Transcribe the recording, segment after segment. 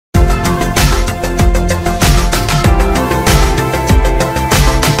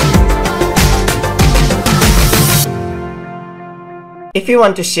If you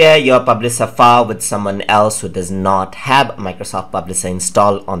want to share your Publisher file with someone else who does not have Microsoft Publisher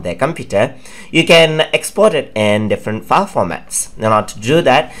installed on their computer, you can export it in different file formats. Now to do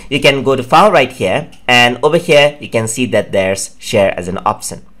that, you can go to File right here, and over here you can see that there's Share as an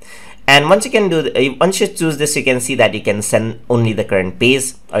option. And once you choose this, you can see that you can send only the current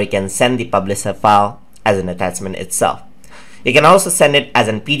page, or you can send the Publisher file as an attachment itself. You can also send it as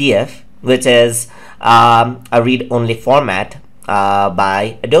an PDF, which is a read-only format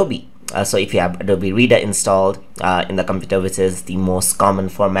by Adobe. So if you have Adobe Reader installed in the computer, which is the most common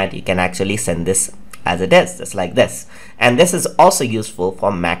format, you can actually send this as it is, just like this. And this is also useful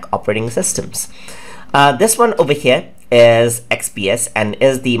for Mac operating systems. This one over here is XPS and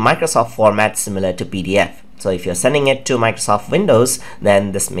is the Microsoft format similar to PDF. So if you're sending it to Microsoft Windows,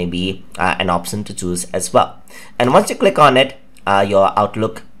 then this may be an option to choose as well. And once you click on it, your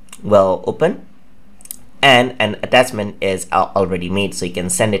Outlook will open, and an attachment is already made, so you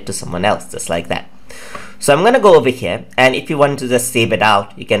can send it to someone else just like that. So I'm gonna go over here, and if you want to just save it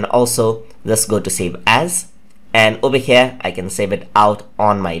out, you can also just go to Save As, and over here I can save it out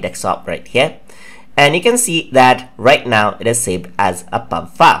on my desktop right here, and you can see that right now it is saved as a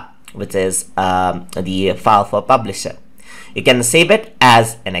pub file, which is the file for Publisher. You can save it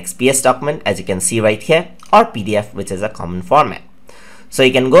as an XPS document, as you can see right here, or PDF, which is a common format. So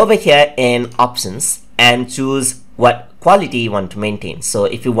you can go over here in Options and choose what quality you want to maintain. So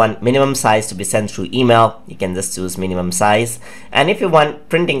if you want minimum size to be sent through email, you can just choose minimum size. And if you want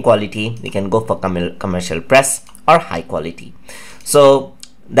printing quality, you can go for commercial press or high quality. So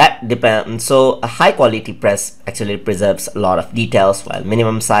that depends. So a high quality press actually preserves a lot of details, while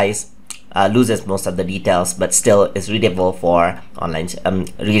minimum size loses most of the details, but still is readable for online,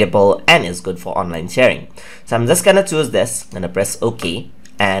 readable and is good for online sharing. So I'm just gonna choose this, I'm gonna press OK,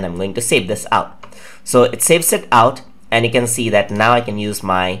 and I'm going to save this out. So it saves it out, and you can see that now I can use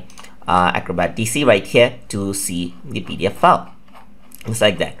my Acrobat DC right here to see the PDF file. It's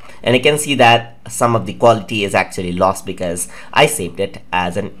like that. And you can see that some of the quality is actually lost because I saved it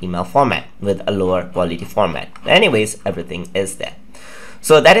as an email format with a lower quality format. Anyways, everything is there.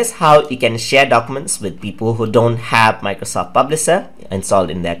 So that is how you can share documents with people who don't have Microsoft Publisher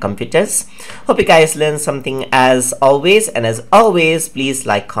installed in their computers. Hope you guys learned something as always, and as always, please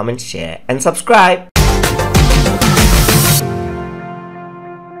like, comment, share, and subscribe.